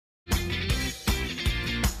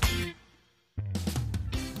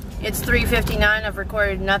It's 3:59. I've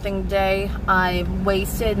recorded nothing today. I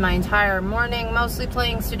wasted my entire morning mostly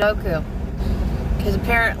playing Sudoku. Because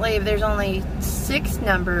apparently if there's only 6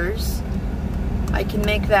 numbers, I can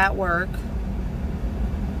make that work.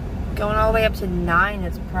 Going all the way up to 9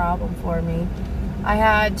 is a problem for me. I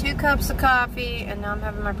had 2 cups of coffee and now I'm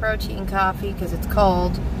having my protein coffee because it's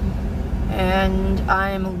cold. And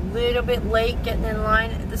I'm a little bit late getting in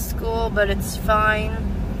line at the school, but it's fine.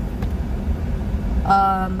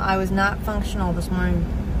 I was not functional this morning,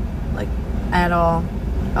 like, at all.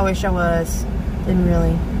 I wish I was. Didn't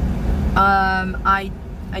really. I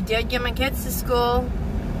did get my kids to school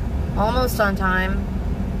almost on time.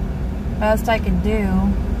 Best I could do.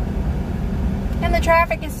 And the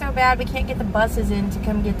traffic is so bad we can't get the buses in to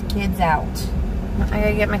come get the kids out. I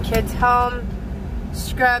gotta get my kids home,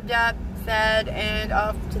 scrubbed up, fed, and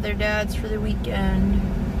off to their dads for the weekend.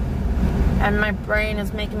 And my brain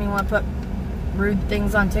is making me want to put rude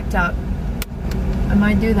things on TikTok. I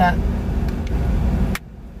might do that.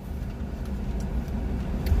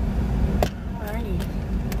 Alrighty.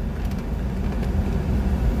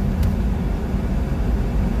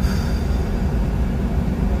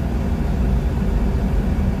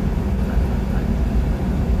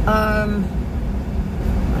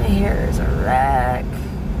 My hair is a wreck.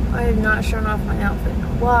 I have not shown off my outfit in a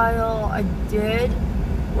while. I did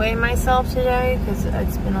weigh myself today because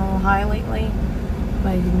it's been a little high lately,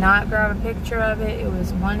 but I did not grab a picture of it. It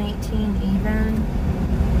was 118 even.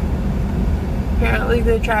 Apparently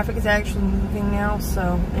the traffic is actually moving now,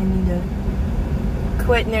 so I need to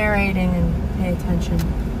quit narrating and pay attention.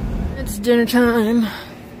 It's dinner time.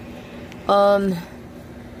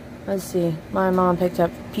 Let's see, my mom picked up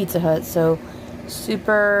Pizza Hut, so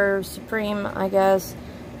Super Supreme, I guess.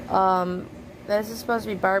 This is supposed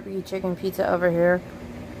to be barbecue chicken pizza over here.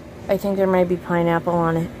 I think there might be pineapple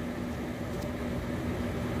on it.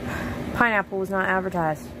 Pineapple was not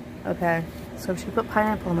advertised. Okay, so she put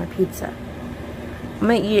pineapple on my pizza. I'm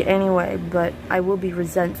gonna eat it anyway, but I will be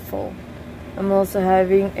resentful. I'm also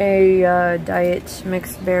having a diet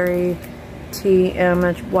mixed berry tea, and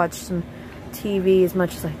I'm gonna watch some TV as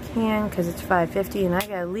much as I can because it's 5:50 and I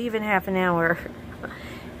gotta leave in half an hour.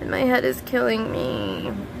 And my head is killing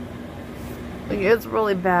me. Like, it's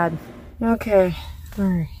really bad. Okay,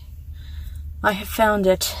 alright. I have found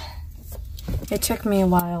it. It took me a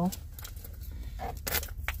while.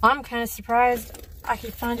 I'm kind of surprised I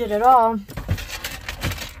could find it at all.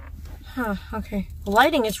 Huh, okay. The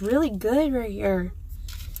lighting is really good right here.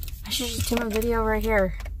 I should just do my video right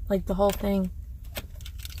here. Like the whole thing.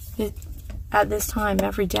 At this time,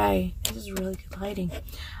 every day. This is really good lighting.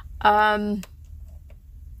 I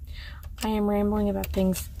am rambling about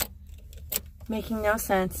things making no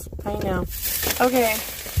sense. I know. Okay.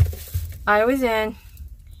 I was in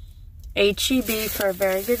H-E-B for a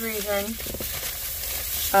very good reason.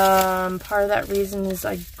 Part of that reason is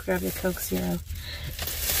I grabbed a Coke Zero.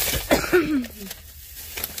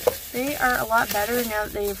 They are a lot better now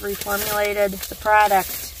that they've reformulated the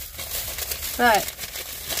product. But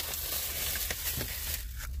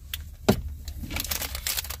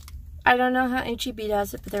I don't know how H-E-B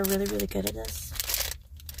does it, but they're really, really good at this.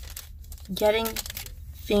 Getting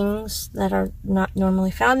things that are not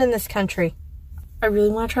normally found in this country. I really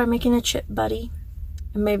want to try making a chip buddy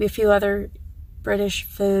and maybe a few other British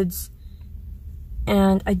foods.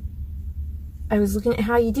 And I was looking at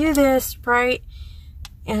how you do this, right?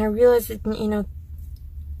 And I realized that, you know,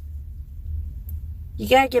 you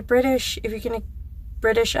gotta get British if you're gonna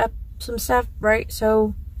British up some stuff, right?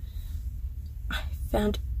 So I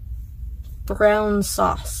found brown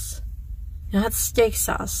sauce. Now that's steak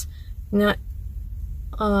sauce. Not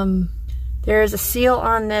there is a seal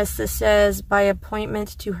on this that says, by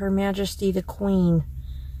appointment to Her Majesty the Queen,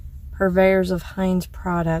 purveyors of Heinz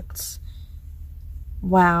products.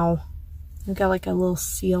 Wow. They've got like a little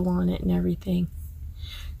seal on it and everything.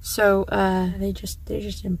 So they just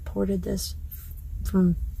imported this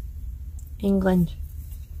from England.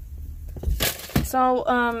 So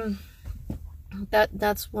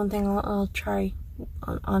that's one thing I'll try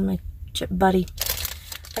on my chip buddy.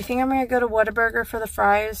 I think I'm gonna go to Whataburger for the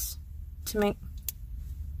fries to make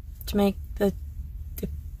the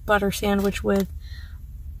butter sandwich with,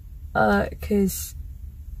 cause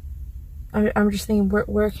I'm just thinking,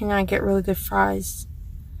 where can I get really good fries,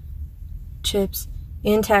 chips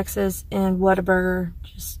in Texas, and Whataburger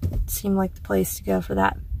just seemed like the place to go for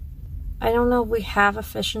that. I don't know if we have a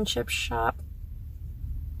fish and chip shop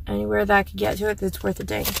anywhere that I could get to it that's worth a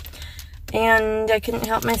day. And I couldn't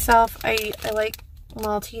help myself. I like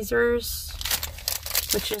Maltesers,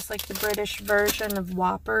 which is like the British version of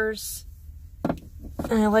Whoppers.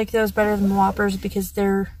 And I like those better than Whoppers because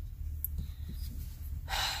they're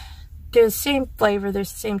they're the same flavor, they're the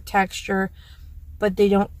same texture, but they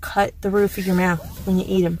don't cut the roof of your mouth when you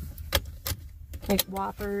eat them. Like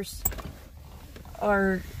Whoppers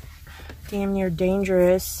are damn near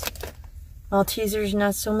dangerous. Maltesers,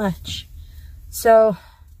 not so much. So,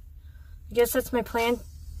 I guess that's my plan.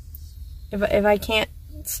 If I can't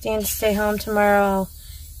stand to stay home tomorrow, I'll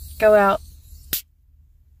go out,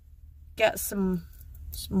 get some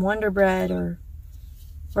Wonder Bread or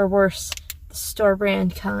worse, the store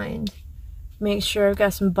brand kind. Make sure I've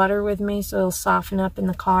got some butter with me so it'll soften up in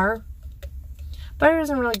the car. Butter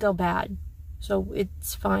doesn't really go bad, so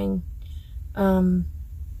it's fine. It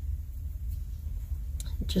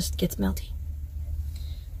just gets melty.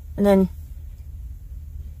 And then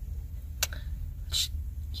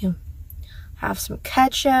have some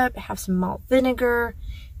ketchup, have some malt vinegar,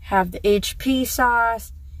 have the HP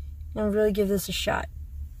sauce, and really give this a shot.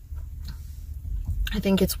 I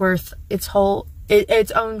think it's worth its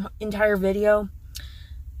own entire video,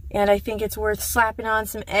 and I think it's worth slapping on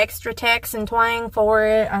some extra text and twang for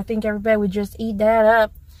it. I think everybody would just eat that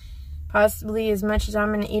up, possibly as much as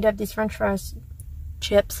I'm going to eat up these french fries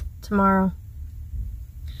chips tomorrow.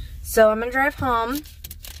 So I'm going to drive home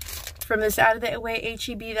from this out of the way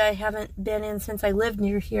HEB that I haven't been in since I lived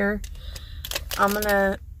near here. I'm going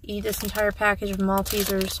to eat this entire package of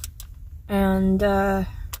Maltesers and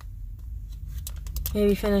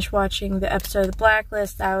maybe finish watching the episode of The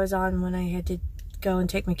Blacklist that I was on when I had to go and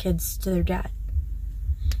take my kids to their dad.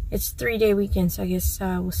 It's a 3-day weekend, so I guess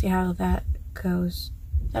we'll see how that goes.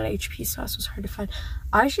 That HP sauce was hard to find.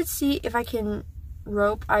 I should see if I can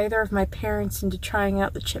rope either of my parents into trying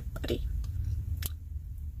out the Chip Buddy.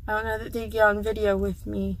 I don't know that they'd get on video with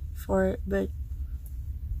me for it, but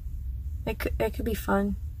it could be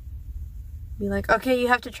fun. Be like, okay, you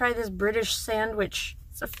have to try this British sandwich.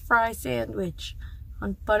 It's a fry sandwich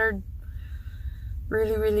on buttered,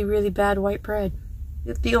 really, really, really bad white bread.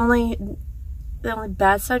 The only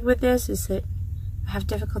bad side with this is that I have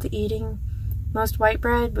difficulty eating most white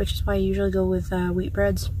bread, which is why I usually go with wheat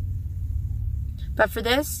breads. But for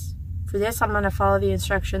this, I'm going to follow the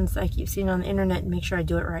instructions that I keep seeing on the internet and make sure I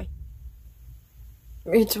do it right.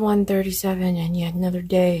 It's 1:37 and yet another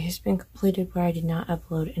day has been completed where I did not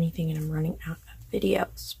upload anything and I'm running out of video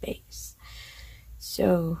space.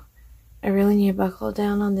 So, I really need to buckle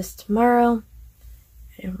down on this tomorrow.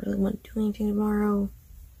 I don't really want to do anything tomorrow.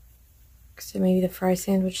 Except maybe the fry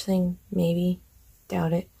sandwich thing, maybe.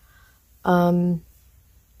 Doubt it.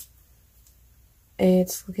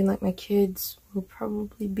 It's looking like my kids will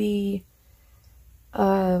probably be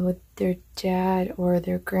with their dad or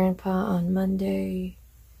their grandpa on Monday.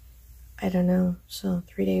 I don't know. So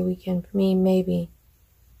 3-day weekend for me, maybe.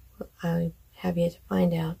 I have yet to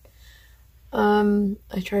find out.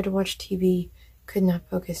 I tried to watch TV, could not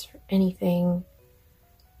focus for anything.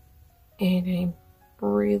 And I'm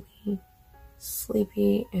really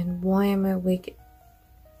sleepy. And why am I awake at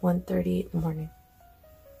 1:30 in the morning?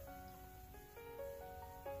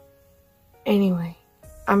 Anyway,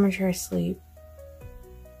 I'm gonna try to sleep.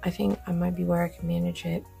 I think I might be where I can manage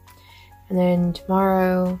it. And then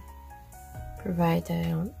tomorrow, provided that I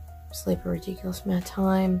don't sleep a ridiculous amount of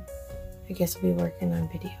time, I guess I'll be working on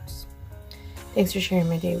videos. Thanks for sharing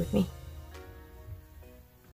my day with me.